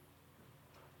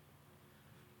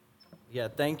Yeah,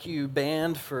 thank you,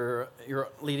 band, for your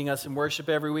leading us in worship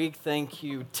every week. Thank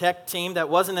you, tech team. That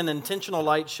wasn't an intentional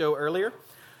light show earlier.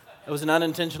 It was an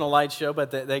unintentional light show,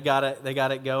 but they got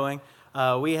it going.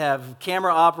 We have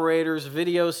camera operators,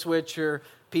 video switcher,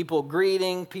 people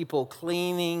greeting, people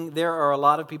cleaning. There are a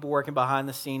lot of people working behind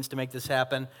the scenes to make this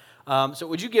happen. So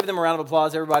would you give them a round of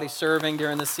applause, everybody serving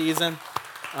during the season?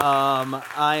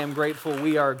 I am grateful.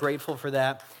 We are grateful for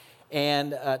that.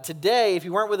 And today, if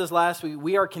you weren't with us last week,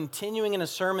 we are continuing in a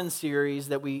sermon series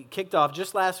that we kicked off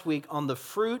just last week on the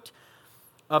fruit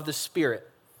of the Spirit.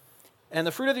 And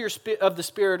the fruit of the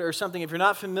Spirit are something, if you're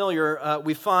not familiar,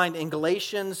 we find in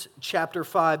Galatians chapter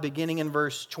 5, beginning in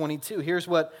verse 22. Here's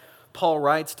what Paul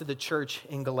writes to the church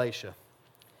in Galatia.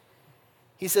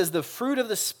 He says, "The fruit of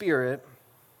the Spirit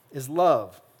is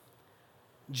love,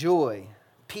 joy,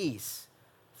 peace,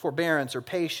 forbearance or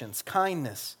patience,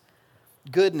 kindness,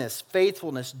 goodness,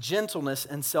 faithfulness, gentleness,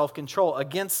 and self-control.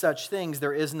 Against such things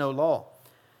there is no law.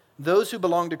 Those who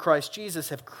belong to Christ Jesus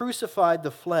have crucified the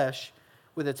flesh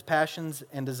with its passions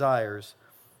and desires.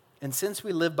 And since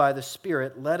we live by the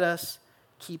Spirit, let us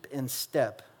keep in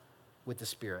step with the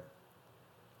Spirit."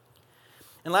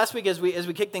 And last week, as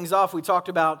we kicked things off, we talked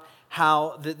about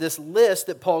how this list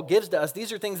that Paul gives to us,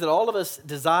 these are things that all of us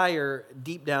desire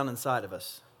deep down inside of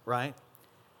us, right?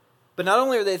 But not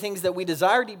only are they things that we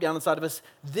desire deep down inside of us,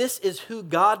 this is who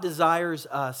God desires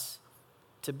us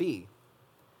to be.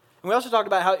 And we also talked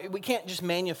about how we can't just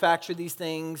manufacture these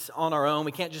things on our own.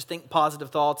 We can't just think positive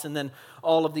thoughts and then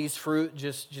all of these fruit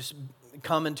just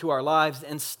come into our lives.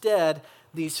 Instead,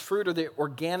 these fruit are the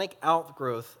organic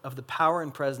outgrowth of the power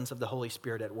and presence of the Holy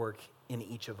Spirit at work in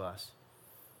each of us.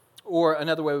 Or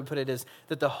another way we put it is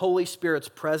that the Holy Spirit's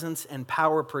presence and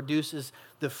power produces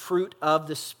the fruit of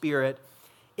the Spirit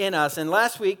in us. And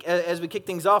last week, as we kicked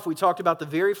things off, we talked about the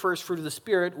very first fruit of the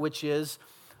Spirit, which is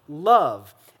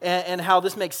love. And how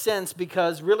this makes sense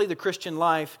because really the Christian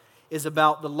life is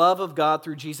about the love of God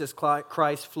through Jesus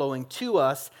Christ flowing to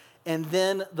us, and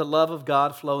then the love of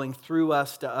God flowing through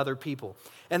us to other people.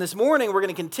 And this morning, we're going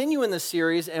to continue in this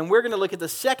series, and we're going to look at the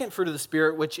second fruit of the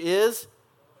Spirit, which is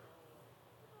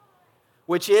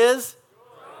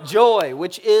joy.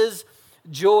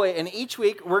 And each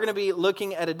week, we're going to be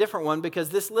looking at a different one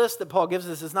because this list that Paul gives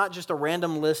us is not just a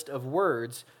random list of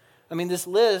words. I mean, this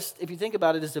list, if you think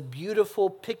about it, is a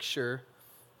beautiful picture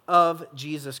of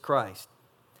Jesus Christ.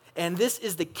 And this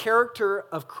is the character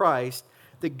of Christ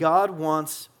that God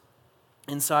wants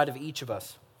inside of each of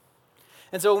us.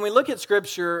 And so when we look at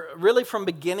Scripture, really from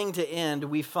beginning to end,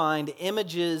 we find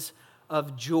images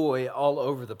of joy all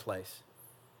over the place.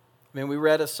 I mean, we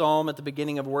read a psalm at the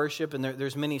beginning of worship, and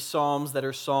there's many psalms that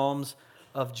are psalms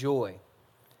of joy.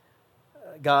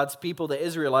 God's people, the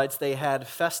Israelites, they had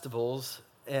festivals,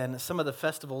 and some of the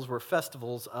festivals were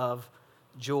festivals of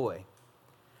joy.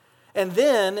 And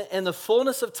then, in the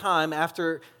fullness of time,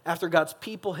 after God's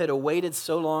people had awaited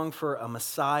so long for a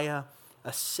Messiah,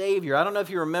 a Savior, I don't know if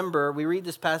you remember, we read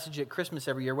this passage at Christmas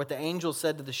every year, what the angel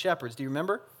said to the shepherds. Do you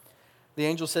remember? The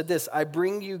angel said this, "I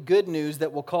bring you good news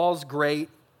that will cause great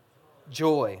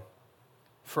joy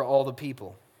for all the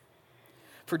people.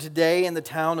 For today in the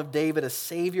town of David, a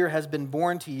Savior has been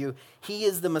born to you. He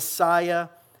is the Messiah,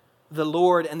 the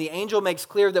Lord." And the angel makes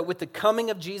clear that with the coming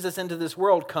of Jesus into this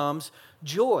world comes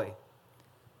joy.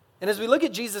 And as we look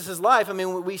at Jesus' life, I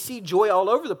mean, we see joy all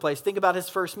over the place. Think about his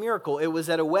first miracle. It was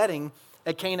at a wedding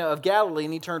at Cana of Galilee,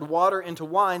 and he turned water into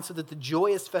wine so that the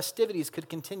joyous festivities could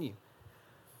continue.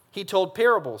 He told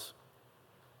parables.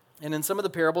 And in some of the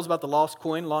parables about the lost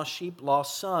coin, lost sheep,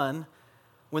 lost son,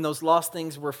 when those lost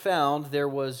things were found, there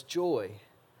was joy.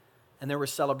 And there were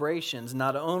celebrations,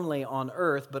 not only on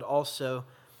earth, but also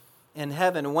in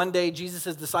heaven. One day,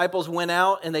 Jesus' disciples went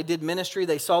out and they did ministry.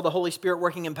 They saw the Holy Spirit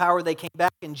working in power. They came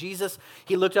back, and Jesus,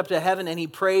 he looked up to heaven and he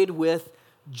prayed with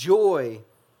joy,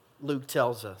 Luke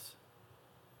tells us.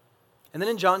 And then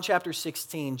in John chapter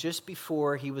 16, just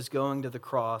before he was going to the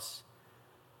cross,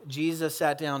 Jesus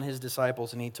sat down his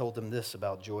disciples and he told them this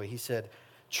about joy. He said,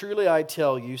 "Truly I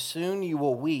tell you, soon you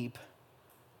will weep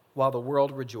while the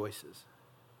world rejoices."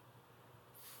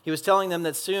 He was telling them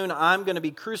that soon I'm going to be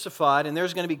crucified and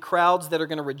there's going to be crowds that are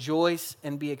going to rejoice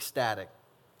and be ecstatic.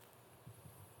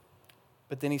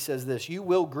 But then he says this, "You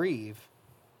will grieve,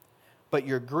 but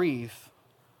your grief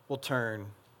will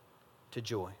turn to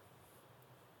joy."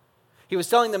 He was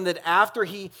telling them that after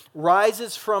he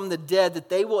rises from the dead, that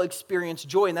they will experience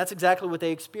joy. And that's exactly what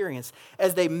they experienced.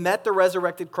 As they met the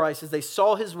resurrected Christ, as they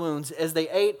saw his wounds, as they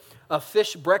ate a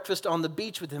fish breakfast on the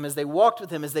beach with him, as they walked with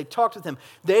him, as they talked with him,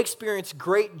 they experienced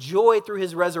great joy through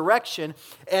his resurrection.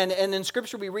 And in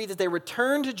Scripture we read that they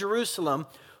returned to Jerusalem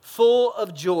full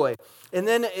of joy. And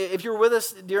then if you were with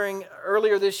us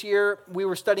earlier this year, we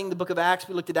were studying the book of Acts.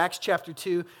 We looked at Acts chapter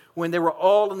 2 when they were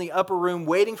all in the upper room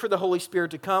waiting for the Holy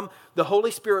Spirit to come. The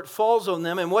Holy Spirit falls on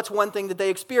them, and what's one thing that they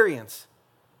experience?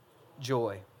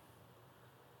 Joy.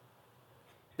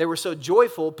 They were so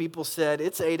joyful, people said,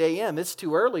 it's 8 a.m., it's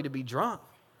too early to be drunk.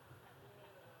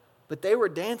 But they were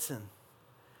dancing.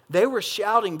 They were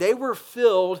shouting. They were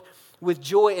filled with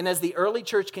joy. And as the early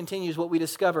church continues, what we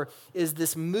discover is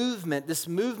this movement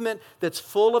that's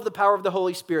full of the power of the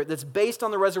Holy Spirit, that's based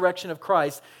on the resurrection of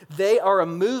Christ. They are a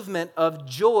movement of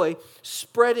joy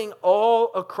spreading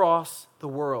all across the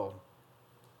world.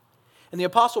 And the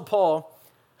Apostle Paul,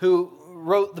 who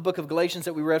wrote the book of Galatians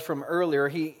that we read from earlier,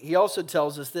 he also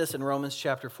tells us this in Romans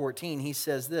chapter 14. He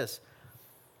says this,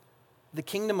 "The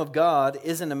kingdom of God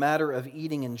isn't a matter of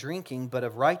eating and drinking, but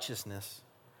of righteousness,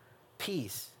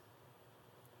 peace,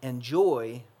 and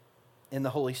joy in the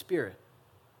Holy Spirit."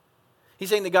 He's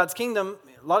saying that God's kingdom,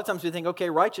 a lot of times we think, okay,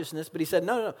 righteousness, but he said,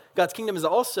 no. God's kingdom is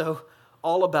also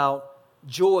all about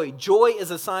joy. Joy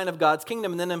is a sign of God's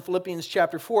kingdom. And then in Philippians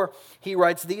chapter 4, he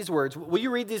writes these words. Will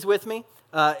you read these with me?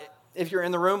 If you're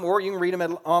in the room, or you can read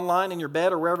them online in your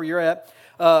bed or wherever you're at.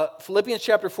 Philippians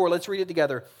chapter 4, let's read it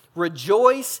together.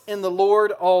 "Rejoice in the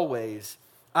Lord always.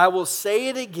 I will say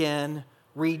it again,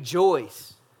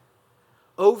 rejoice."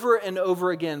 Over and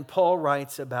over again, Paul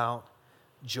writes about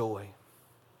joy.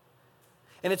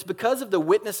 And it's because of the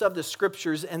witness of the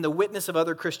Scriptures and the witness of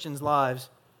other Christians' lives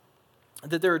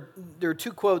that there are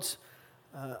two quotes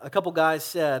a couple guys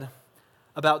said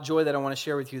about joy that I want to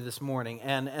share with you this morning.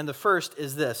 And the first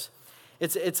is this.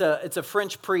 It's a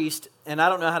French priest, and I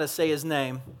don't know how to say his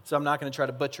name, so I'm not going to try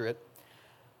to butcher it.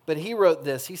 But he wrote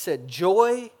this. He said,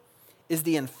 "Joy is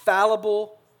the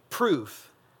infallible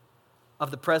proof of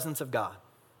the presence of God."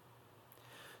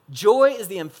 Joy is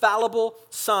the infallible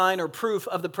sign or proof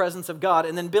of the presence of God.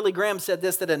 And then Billy Graham said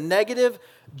this, that a negative,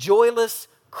 joyless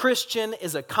Christian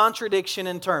is a contradiction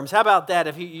in terms. How about that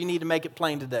if you need to make it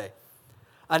plain today?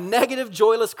 A negative,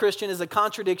 joyless Christian is a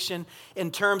contradiction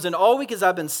in terms. And all week as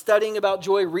I've been studying about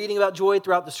joy, reading about joy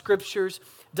throughout the Scriptures,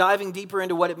 diving deeper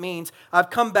into what it means, I've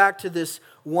come back to this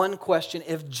one question.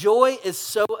 If joy is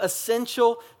so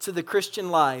essential to the Christian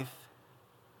life,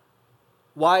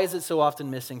 why is it so often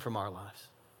missing from our lives?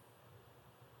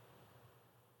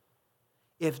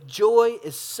 If joy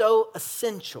is so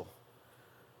essential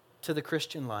to the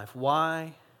Christian life,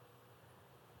 why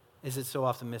is it so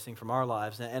often missing from our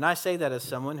lives? And I say that as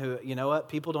someone who, you know what,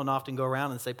 people don't often go around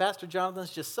and say, "Pastor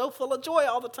Jonathan's just so full of joy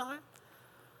all the time."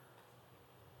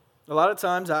 A lot of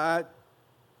times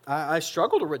I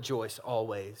struggle to rejoice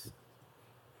always.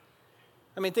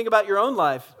 I mean, think about your own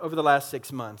life over the last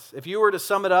 6 months. If you were to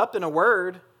sum it up in a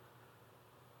word,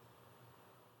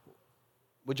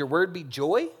 would your word be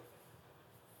joy?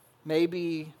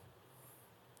 Maybe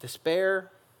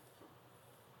despair?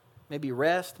 Maybe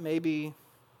rest? Maybe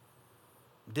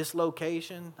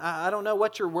dislocation? I don't know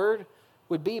what your word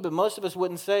would be, but most of us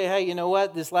wouldn't say, "Hey, you know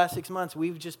what? This last 6 months,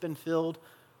 we've just been filled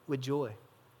with joy."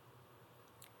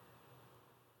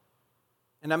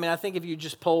 And I mean, I think if you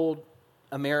just polled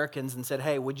Americans and said,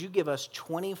 "Hey, would you give us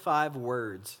 25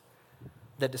 words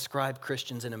that describe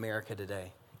Christians in America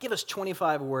today?" Give us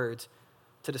 25 words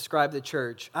to describe the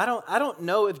church. I don't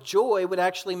know if joy would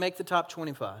actually make the top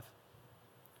 25.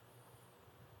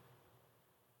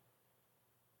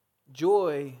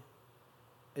 Joy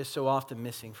is so often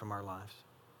missing from our lives.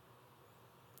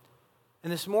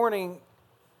 And this morning,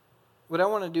 what I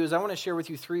want to do is I want to share with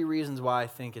you 3 reasons why I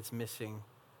think it's missing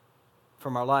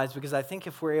from our lives, because I think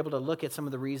if we're able to look at some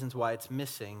of the reasons why it's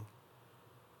missing,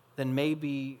 then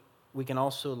maybe we can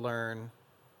also learn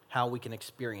how we can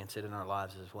experience it in our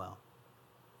lives as well.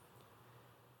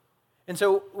 And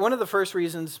so one of the first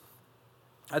reasons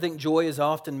I think joy is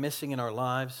often missing in our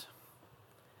lives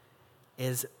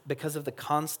is because of the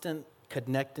constant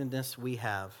connectedness we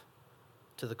have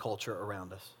to the culture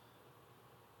around us.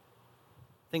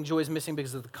 I think joy is missing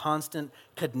because of the constant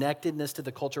connectedness to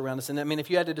the culture around us. And I mean, if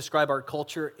you had to describe our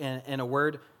culture in a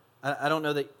word, I don't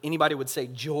know that anybody would say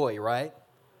joy, right?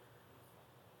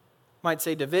 You might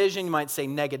say division, you might say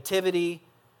negativity,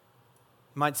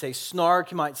 you might say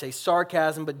snark, you might say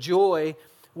sarcasm, but joy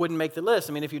wouldn't make the list.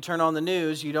 I mean, if you turn on the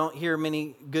news, you don't hear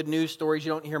many good news stories,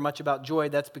 you don't hear much about joy.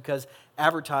 That's because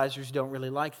advertisers don't really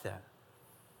like that.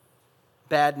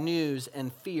 Bad news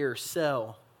and fear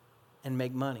sell and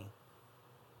make money.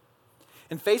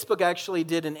 And Facebook actually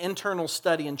did an internal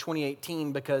study in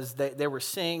 2018 because they were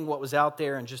seeing what was out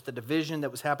there and just the division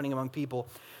that was happening among people.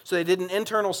 So they did an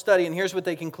internal study, and here's what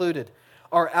they concluded.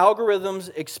 Our algorithms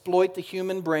exploit the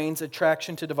human brain's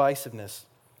attraction to divisiveness.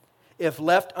 If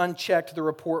left unchecked, the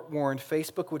report warned,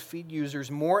 Facebook would feed users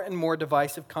more and more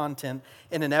divisive content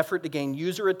in an effort to gain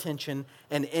user attention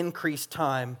and increase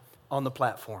time on the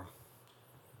platform.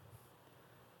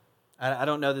 I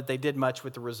don't know that they did much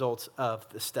with the results of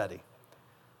the study.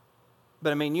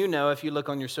 But I mean, if you look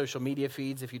on your social media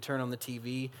feeds, if you turn on the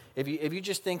TV, if you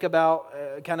just think about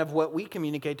kind of what we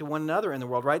communicate to one another in the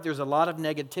world, right? There's a lot of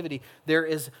negativity. There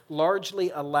is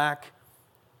largely a lack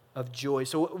of joy.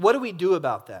 So what do we do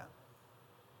about that?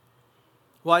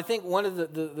 Well, I think one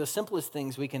of the simplest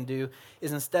things we can do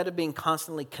is, instead of being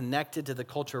constantly connected to the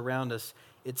culture around us,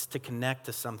 it's to connect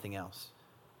to something else.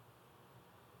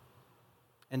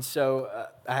 And so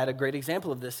I had a great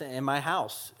example of this in my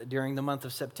house during the month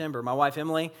of September. My wife,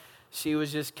 Emily, she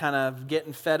was just kind of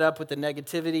getting fed up with the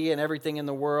negativity and everything in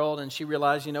the world, and she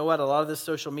realized, a lot of this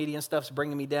social media and stuff's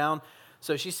bringing me down.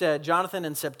 So she said, Jonathan,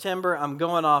 in September, I'm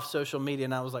going off social media.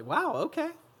 And I was like, wow, okay,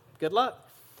 good luck.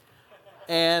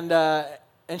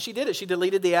 And she did it. She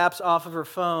deleted the apps off of her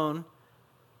phone.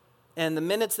 And the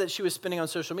minutes that she was spending on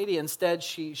social media, instead,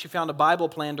 she found a Bible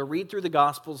plan to read through the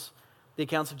Gospels, the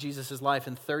accounts of Jesus' life,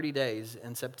 in 30 days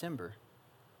in September.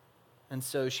 And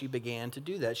so she began to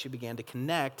do that. She began to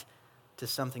connect to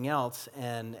something else.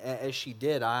 And as she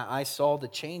did, I saw the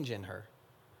change in her.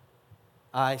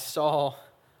 I saw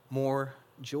more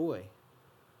joy.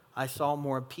 I saw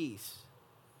more peace.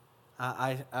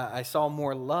 I saw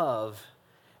more love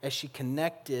as she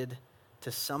connected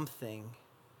to something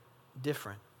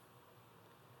different.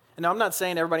 And now, I'm not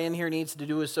saying everybody in here needs to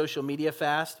do a social media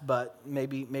fast, but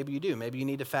maybe you do. Maybe you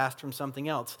need to fast from something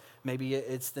else. Maybe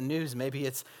it's the news. Maybe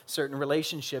it's certain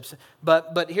relationships.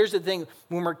 But here's the thing.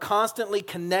 When we're constantly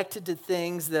connected to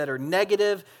things that are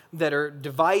negative, that are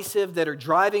divisive, that are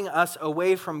driving us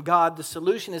away from God, the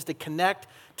solution is to connect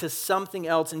to something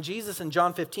else. And Jesus, in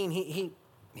John 15,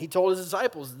 he told his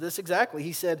disciples this exactly.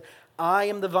 He said, I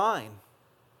am the vine,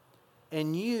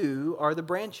 and you are the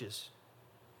branches.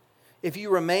 If you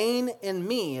remain in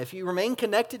me, if you remain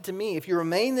connected to me, if you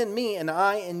remain in me and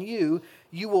I in you,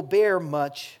 you will bear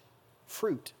much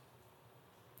fruit.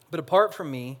 But apart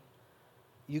from me,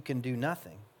 you can do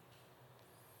nothing.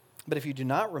 But if you do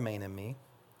not remain in me,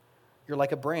 you're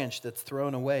like a branch that's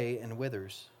thrown away and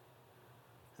withers.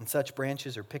 And such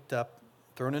branches are picked up,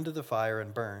 thrown into the fire,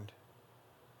 and burned.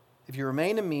 If you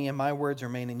remain in me and my words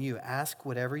remain in you, ask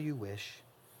whatever you wish,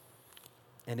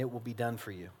 and it will be done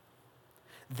for you.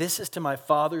 This is to my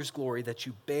Father's glory, that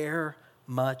you bear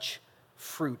much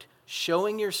fruit,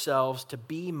 showing yourselves to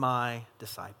be my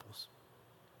disciples.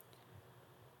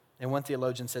 And one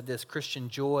theologian said this: Christian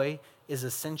joy is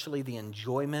essentially the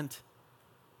enjoyment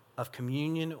of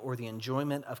communion or the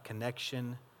enjoyment of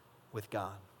connection with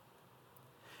God.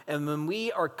 And when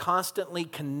we are constantly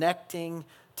connecting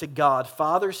to God,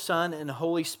 Father, Son, and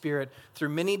Holy Spirit, through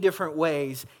many different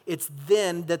ways, it's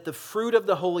then that the fruit of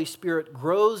the Holy Spirit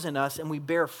grows in us and we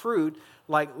bear fruit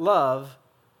like love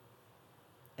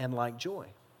and like joy.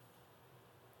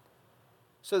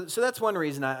 So that's one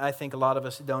reason I think a lot of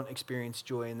us don't experience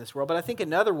joy in this world. But I think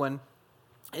another one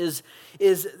is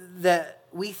that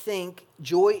we think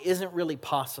joy isn't really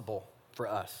possible for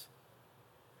us.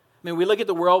 I mean, we look at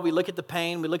the world, we look at the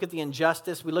pain, we look at the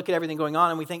injustice, we look at everything going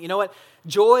on, and we think,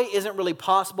 joy isn't really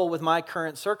possible with my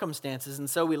current circumstances. And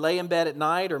so we lay in bed at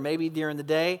night or maybe during the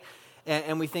day,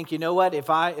 and we think, if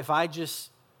I just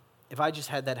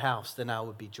had that house, then I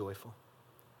would be joyful.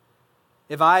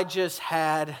 If I just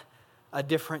had a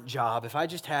different job, if I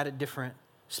just had a different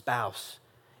spouse,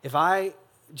 if I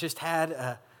just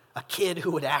had a kid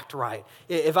who would act right,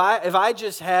 if I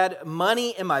just had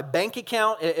money in my bank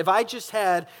account, if I just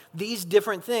had these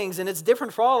different things, and it's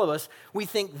different for all of us, we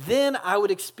think then I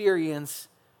would experience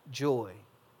joy.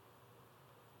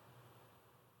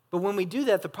 But when we do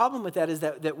that, the problem with that is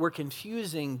that we're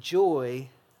confusing joy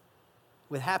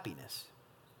with happiness.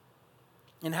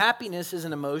 And happiness is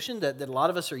an emotion that a lot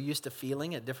of us are used to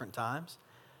feeling at different times.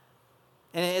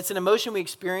 And it's an emotion we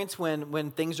experience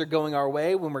when things are going our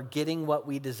way, when we're getting what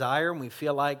we desire, and we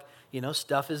feel like,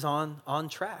 stuff is on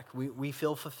track. We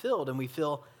feel fulfilled and we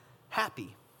feel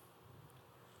happy.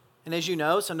 And as you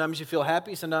know, sometimes you feel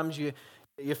happy, sometimes you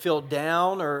feel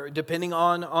down, or depending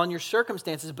on your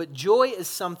circumstances. But joy is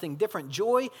something different.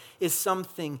 Joy is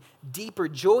something deeper.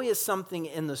 Joy is something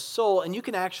in the soul, and you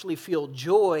can actually feel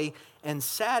joy and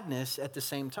sadness at the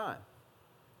same time.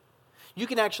 You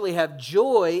can actually have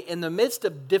joy in the midst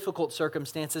of difficult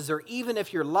circumstances, or even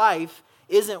if your life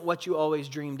isn't what you always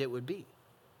dreamed it would be.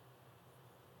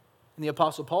 And the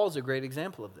Apostle Paul is a great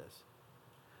example of this.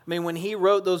 I mean, when he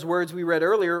wrote those words we read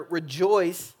earlier,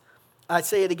 rejoice, I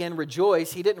say it again,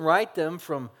 rejoice, he didn't write them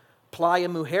from Playa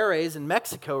Mujeres in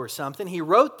Mexico or something. He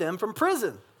wrote them from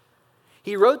prison.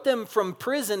 He wrote them from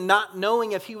prison not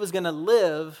knowing if he was going to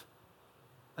live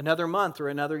another month or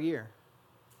another year.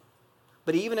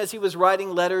 But even as he was writing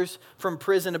letters from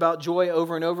prison about joy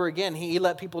over and over again, he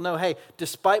let people know, hey,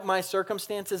 despite my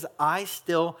circumstances, I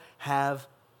still have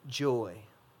joy.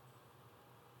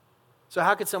 So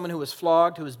how could someone who was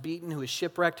flogged, who was beaten, who was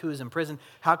shipwrecked, who was in prison,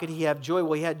 how could he have joy?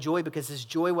 Well, he had joy because his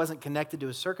joy wasn't connected to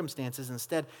his circumstances.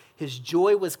 Instead, his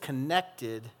joy was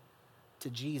connected to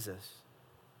Jesus.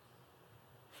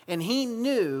 And he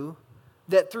knew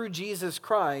that through Jesus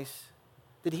Christ,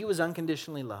 that he was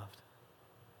unconditionally loved.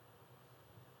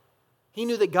 He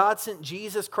knew that God sent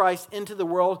Jesus Christ into the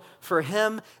world for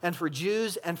him and for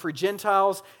Jews and for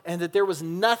Gentiles, and that there was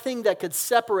nothing that could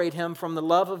separate him from the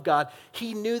love of God.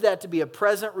 He knew that to be a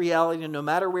present reality no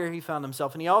matter where he found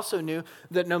himself. And he also knew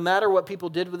that no matter what people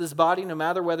did with his body, no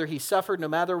matter whether he suffered, no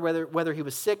matter whether he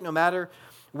was sick, no matter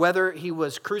whether he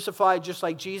was crucified just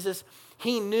like Jesus,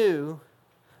 he knew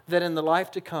that in the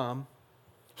life to come,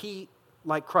 he,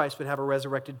 like Christ, would have a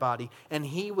resurrected body, and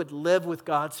he would live with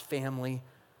God's family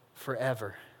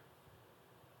forever.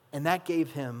 And that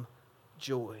gave him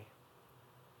joy.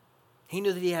 He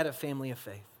knew that he had a family of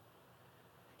faith.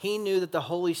 He knew that the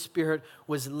Holy Spirit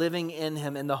was living in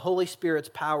him, and the Holy Spirit's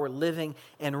power living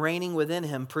and reigning within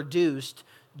him produced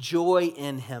joy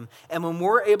in him. And when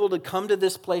we're able to come to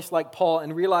this place like Paul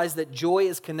and realize that joy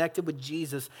is connected with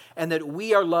Jesus and that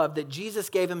we are loved, that Jesus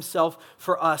gave himself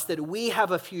for us, that we have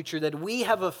a future, that we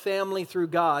have a family through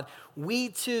God, we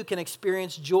too can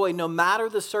experience joy no matter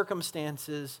the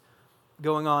circumstances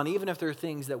going on, even if there are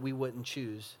things that we wouldn't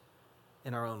choose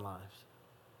in our own lives.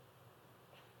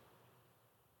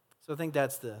 So I think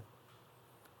that's the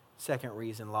second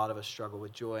reason a lot of us struggle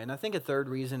with joy. And I think a third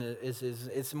reason is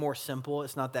it's more simple.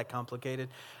 It's not that complicated.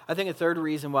 I think a third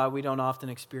reason why we don't often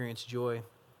experience joy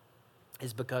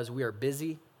is because we are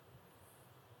busy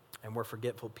and we're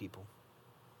forgetful people.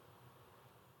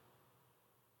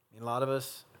 I mean, a lot of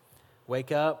us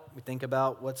wake up, we think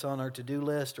about what's on our to-do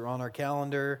list or on our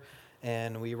calendar,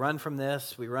 and we run from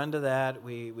this, we run to that,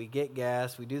 we get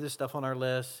gas, we do the stuff on our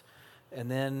list, and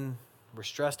then we're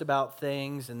stressed about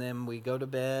things, and then we go to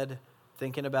bed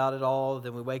thinking about it all.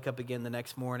 Then we wake up again the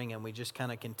next morning, and we just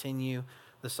kind of continue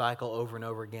the cycle over and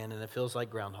over again, and it feels like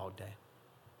Groundhog Day.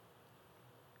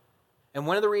 And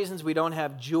one of the reasons we don't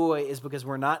have joy is because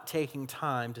we're not taking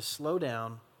time to slow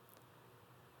down,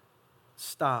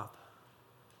 stop,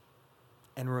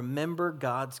 and remember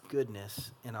God's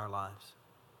goodness in our lives.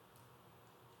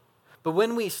 But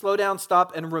when we slow down,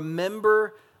 stop, and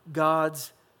remember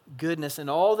God's goodness and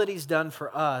all that he's done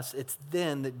for us, it's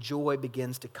then that joy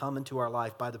begins to come into our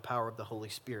life by the power of the Holy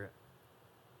Spirit.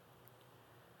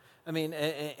 I mean,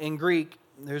 in Greek,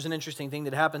 there's an interesting thing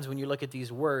that happens when you look at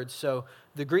these words. So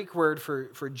the Greek word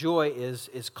for joy is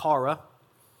chara.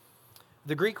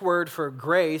 The Greek word for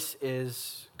grace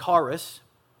is charis.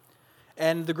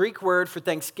 And the Greek word for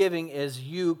thanksgiving is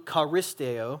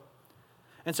eucharisteo.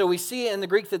 And so we see in the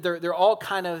Greek that they're all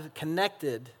kind of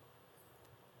connected.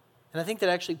 And I think that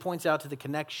actually points out to the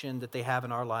connection that they have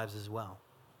in our lives as well.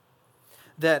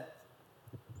 That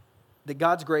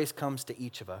God's grace comes to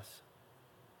each of us.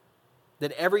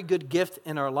 That every good gift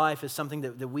in our life is something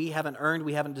that we haven't earned,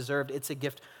 we haven't deserved. It's a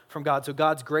gift from God. So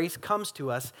God's grace comes to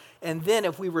us. And then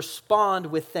if we respond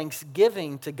with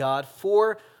thanksgiving to God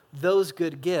for those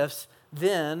good gifts,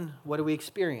 then what do we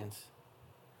experience?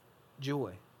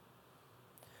 Joy.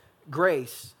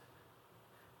 Grace.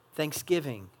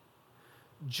 Thanksgiving.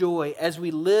 Joy. As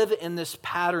we live in this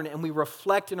pattern and we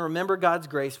reflect and remember God's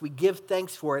grace, we give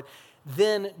thanks for it,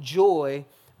 then joy,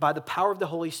 by the power of the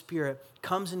Holy Spirit,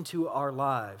 comes into our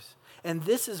lives. And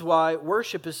this is why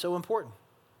worship is so important.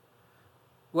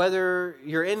 Whether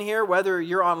you're in here, whether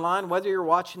you're online, whether you're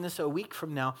watching this a week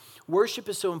from now, worship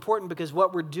is so important because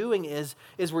what we're doing is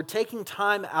we're taking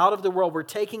time out of the world. We're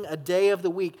taking a day of the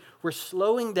week. We're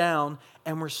slowing down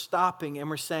and we're stopping and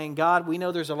we're saying, God, we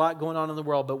know there's a lot going on in the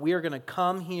world, but we are going to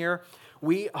come here.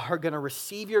 We are going to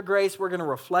receive your grace. We're going to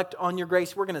reflect on your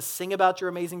grace. We're going to sing about your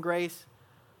amazing grace.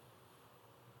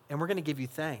 And we're going to give you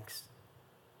thanks.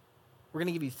 We're going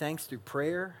to give you thanks through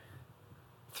prayer,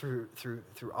 through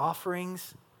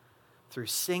offerings, through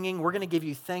singing. We're going to give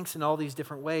you thanks in all these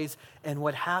different ways. And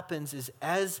what happens is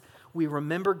as we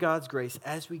remember God's grace,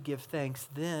 as we give thanks,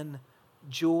 then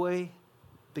joy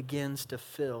begins to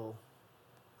fill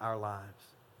our lives.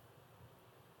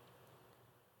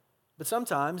 But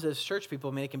sometimes as church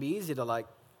people, I mean, it can be easy to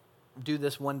do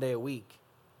this one day a week.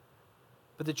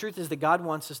 But the truth is that God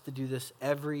wants us to do this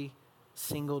every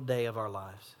single day of our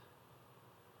lives.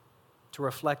 to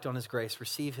reflect on His grace,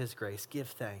 receive His grace, give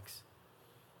thanks,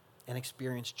 and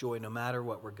experience joy no matter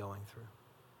what we're going through.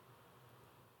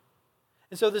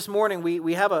 And so this morning,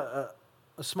 we have a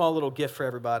small little gift for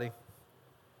everybody.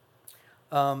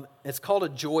 It's called a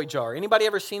joy jar. Anybody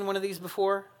ever seen one of these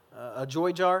before? A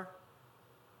joy jar?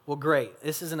 Well, great.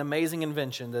 This is an amazing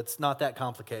invention that's not that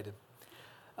complicated.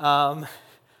 The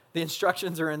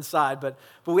instructions are inside, but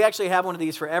we actually have one of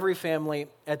these for every family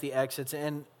at the exits.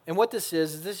 And what this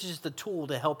is just a tool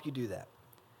to help you do that.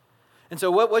 And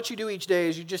so what you do each day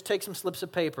is you just take some slips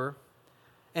of paper,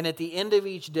 and at the end of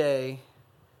each day,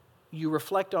 you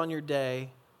reflect on your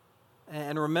day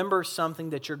and remember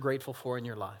something that you're grateful for in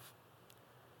your life.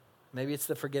 Maybe it's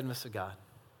the forgiveness of God.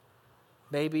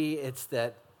 Maybe it's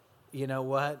that, you know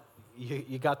what,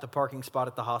 you got the parking spot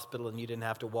at the hospital and you didn't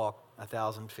have to walk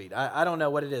 1,000 feet. I don't know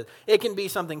what it is. It can be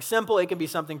something simple. It can be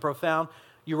something profound.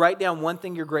 You write down one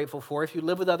thing you're grateful for. If you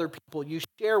live with other people, you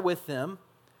share with them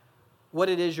what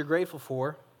it is you're grateful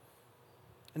for,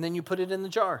 and then you put it in the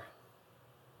jar.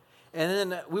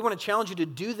 And then we want to challenge you to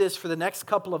do this for the next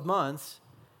couple of months,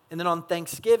 and then on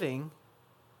Thanksgiving,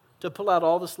 to pull out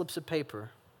all the slips of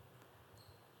paper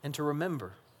and to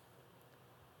remember,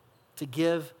 to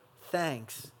give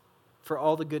thanks for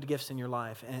all the good gifts in your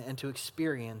life and to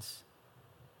experience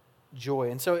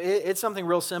joy. And so it's something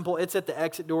real simple. It's at the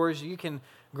exit doors. You can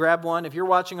grab one. If you're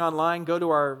watching online, go to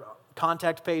our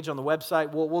contact page on the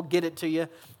website. We'll get it to you,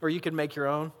 or you can make your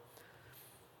own.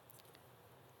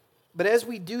 But as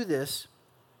we do this,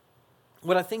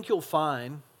 what I think you'll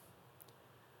find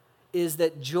is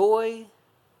that joy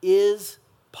is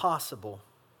possible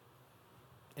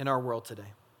in our world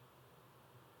today.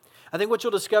 I think what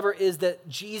you'll discover is that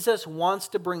Jesus wants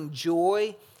to bring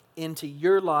joy into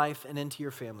your life and into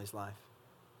your family's life.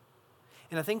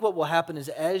 And I think what will happen is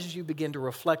as you begin to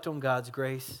reflect on God's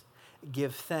grace,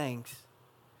 give thanks,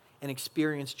 and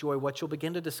experience joy, what you'll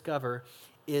begin to discover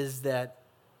is that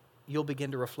you'll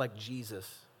begin to reflect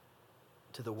Jesus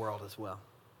to the world as well.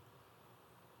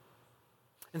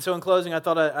 And so in closing, I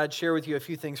thought I'd share with you a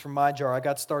few things from my jar. I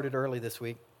got started early this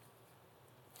week.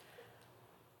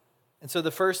 And so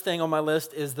the first thing on my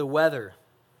list is the weather.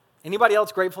 Anybody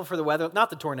else grateful for the weather?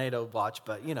 Not the tornado watch,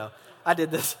 but I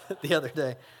did this the other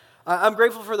day. I'm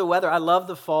grateful for the weather. I love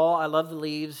the fall. I love the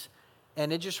leaves.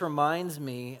 And it just reminds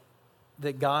me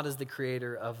that God is the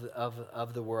creator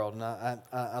of the world. And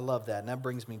I love that. And that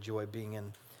brings me joy being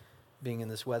in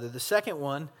this weather. The second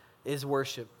one is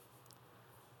worship.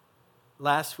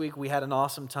 Last week we had an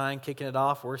awesome time kicking it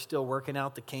off. We're still working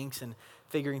out the kinks and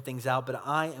figuring things out. But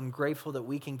I am grateful that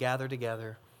we can gather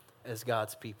together as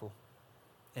God's people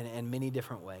in many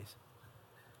different ways.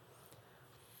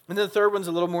 And then the third one's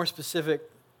a little more specific.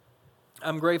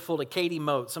 I'm grateful to Katie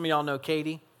Moat. Some of y'all know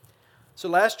Katie. So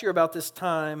last year about this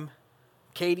time,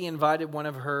 Katie invited one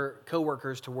of her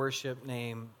coworkers to worship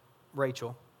named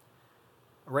Rachel.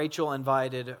 Rachel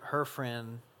invited her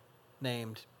friend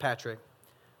named Patrick.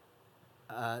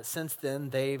 Since then,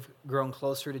 they've grown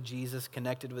closer to Jesus,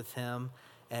 connected with Him,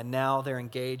 and now they're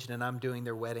engaged, and I'm doing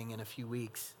their wedding in a few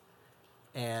weeks.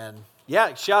 And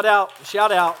yeah, shout out.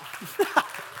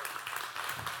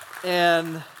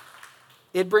 And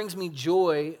it brings me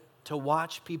joy to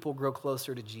watch people grow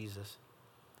closer to Jesus,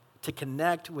 to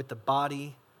connect with the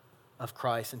body of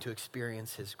Christ and to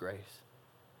experience His grace.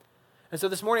 And so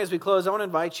this morning as we close, I want to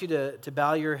invite you to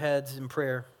bow your heads in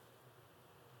prayer.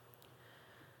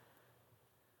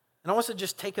 And I want us to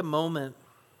just take a moment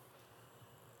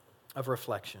of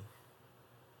reflection.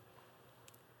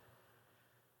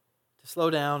 To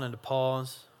slow down and to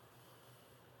pause.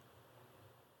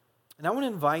 And I want to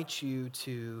invite you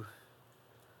to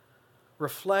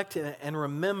reflect and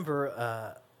remember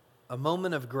a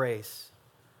moment of grace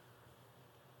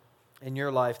in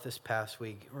your life this past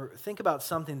week. Or think about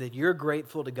something that you're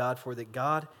grateful to God for, that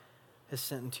God has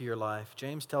sent into your life.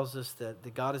 James tells us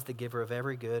that God is the giver of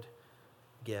every good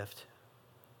gift.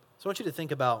 So I want you to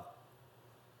think about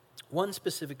one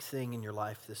specific thing in your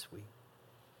life this week.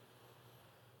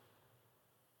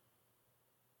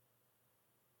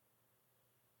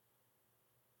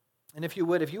 And if you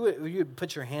would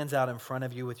put your hands out in front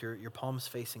of you with your palms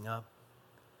facing up,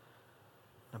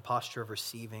 in a posture of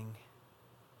receiving.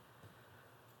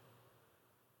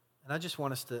 And I just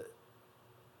want us to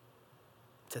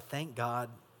thank God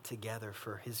together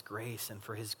for His grace and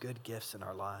for His good gifts in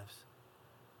our lives.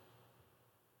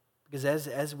 Because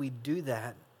as we do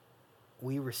that,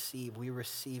 we receive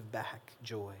back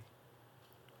joy.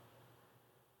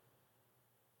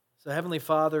 So Heavenly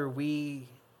Father, we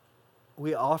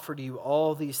offer to you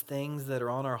all these things that are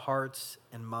on our hearts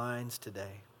and minds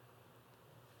today.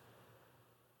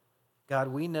 God,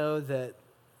 we know that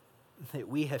that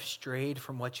we have strayed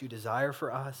from what you desire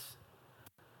for us.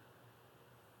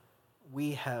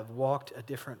 We have walked a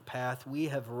different path. We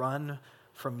have run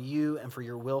from you and for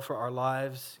your will for our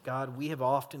lives. God, we have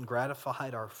often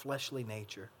gratified our fleshly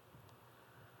nature.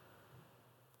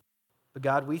 But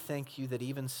God, we thank you that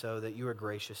even so, that you are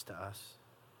gracious to us.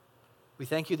 We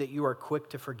thank you that you are quick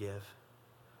to forgive.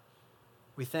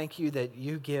 We thank you that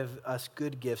you give us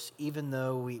good gifts even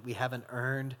though we haven't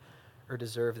earned or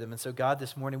deserved them. And so God,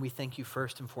 this morning we thank you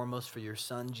first and foremost for your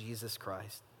Son, Jesus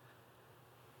Christ,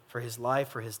 for his life,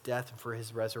 for his death, and for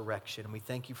his resurrection. And we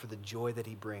thank you for the joy that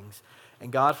he brings.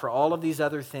 And God, for all of these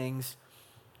other things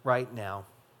right now,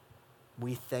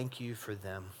 we thank you for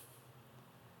them.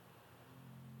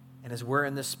 And as we're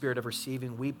in this spirit of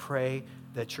receiving, we pray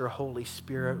that your Holy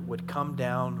Spirit would come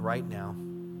down right now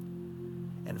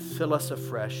and fill us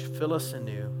afresh, fill us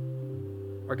anew.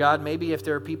 Or God, maybe if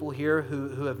there are people here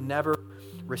who have never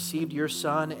received your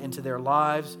Son into their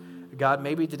lives, God,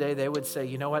 maybe today they would say,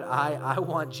 you know what, I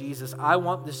want Jesus. I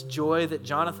want this joy that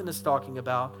Jonathan is talking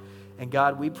about. And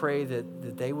God, we pray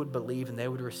that they would believe and they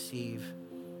would receive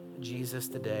Jesus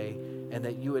today, and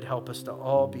that you would help us to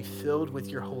all be filled with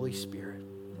your Holy Spirit.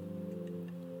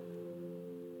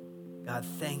 God,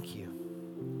 thank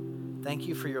you. Thank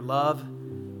you for your love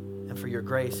and for your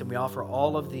grace. And we offer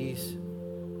all of these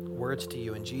words to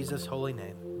you in Jesus' holy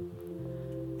name.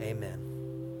 Amen.